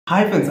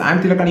Hi friends, I am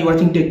Tilak and you are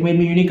watching Tech Made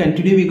Me Unique, and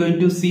today we are going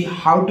to see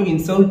how to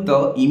insert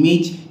the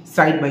image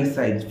side by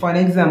side. For an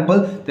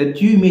example, the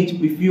two image,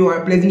 if you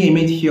are placing an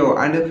image here,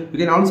 and you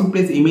can also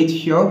place image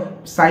here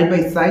side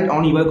by side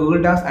on your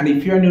Google Docs. And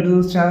if you are new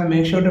to this channel,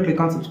 make sure to click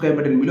on subscribe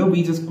button below.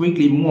 We just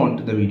quickly move on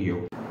to the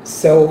video.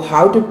 So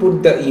how to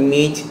put the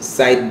image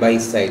side by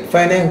side. For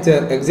an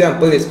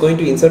example, it's going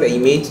to insert an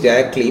image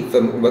directly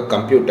from your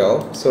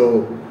computer.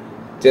 So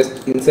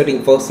just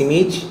inserting first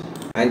image,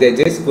 and I'm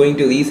just going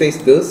to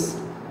resize this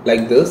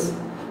like this,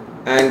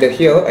 and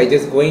here I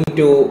just going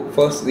to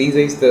first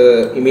resize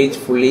the image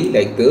fully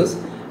like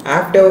this.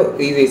 After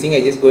resizing,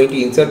 I just going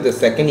to insert the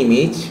second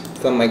image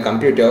from my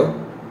computer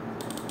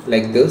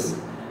like this,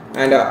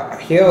 and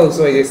here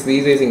also I just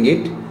resizing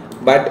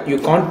it, but you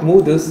can't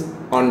move this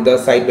on the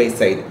side by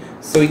side,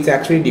 so it's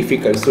actually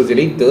difficult. So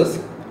delete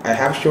this. I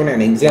have shown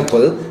an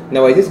example.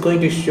 Now I just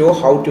going to show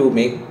how to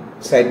make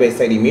side by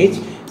side image.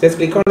 Just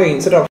click on the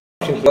insert option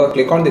here,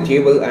 click on the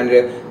table, and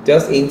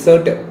just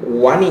insert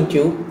 1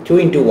 into 2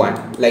 into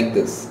 1 like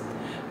this.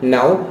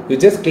 Now you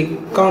just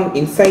click on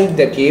inside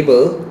the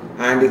table,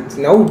 and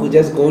now you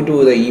just go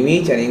to the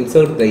image and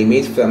insert the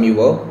image from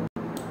your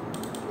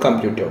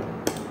computer.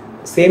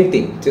 Same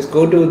thing, just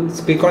go to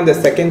click on the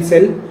second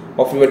cell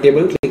of your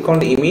table, click on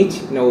the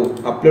image. Now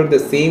upload the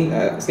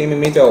same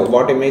image or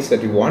what image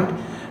that you want.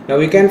 Now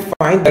you can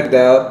find that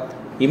the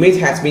image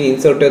has been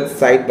inserted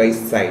side by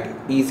side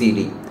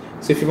easily.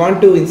 So if you want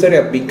to insert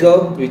a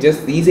bigger, you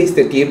just resize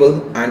the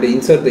table and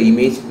insert the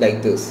image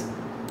like this.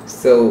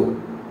 So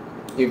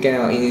you can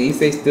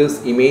resize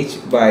this image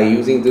by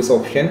using this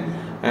option,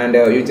 and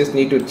you just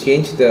need to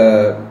change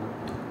the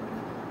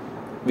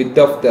width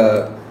of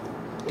the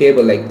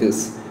table like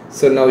this.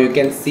 So now you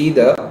can see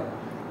the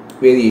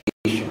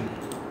variation.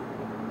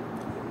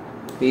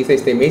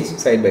 Resize the image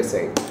side by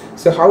side.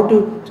 So how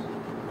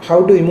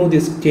to remove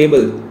this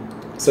table?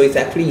 So it's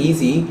actually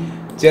easy.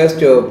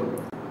 Just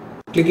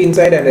click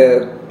inside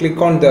and click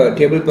on the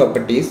table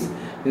properties.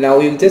 Now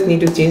you just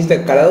need to change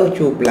the color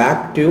to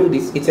black to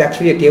this. It's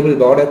actually a table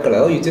border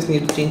color. You just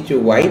need to change to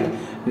white.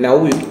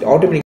 Now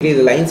automatically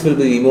the lines will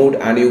be removed,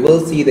 and you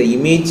will see the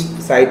image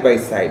side by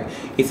side.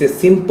 It's a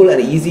simple and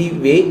easy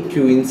way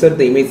to insert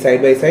the image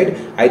side by side.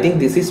 I think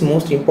this is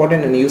most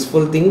important and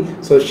useful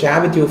thing. So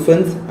share with your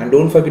friends, and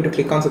don't forget to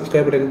click on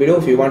subscribe button below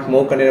if you want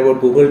more content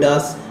about Google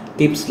Docs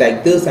tips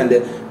like this. And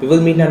we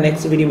will meet in our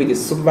next video with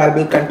super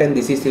valuable content.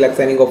 This is Tilak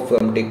signing off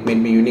from Tech Made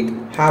Me Unique.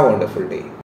 Have a wonderful day.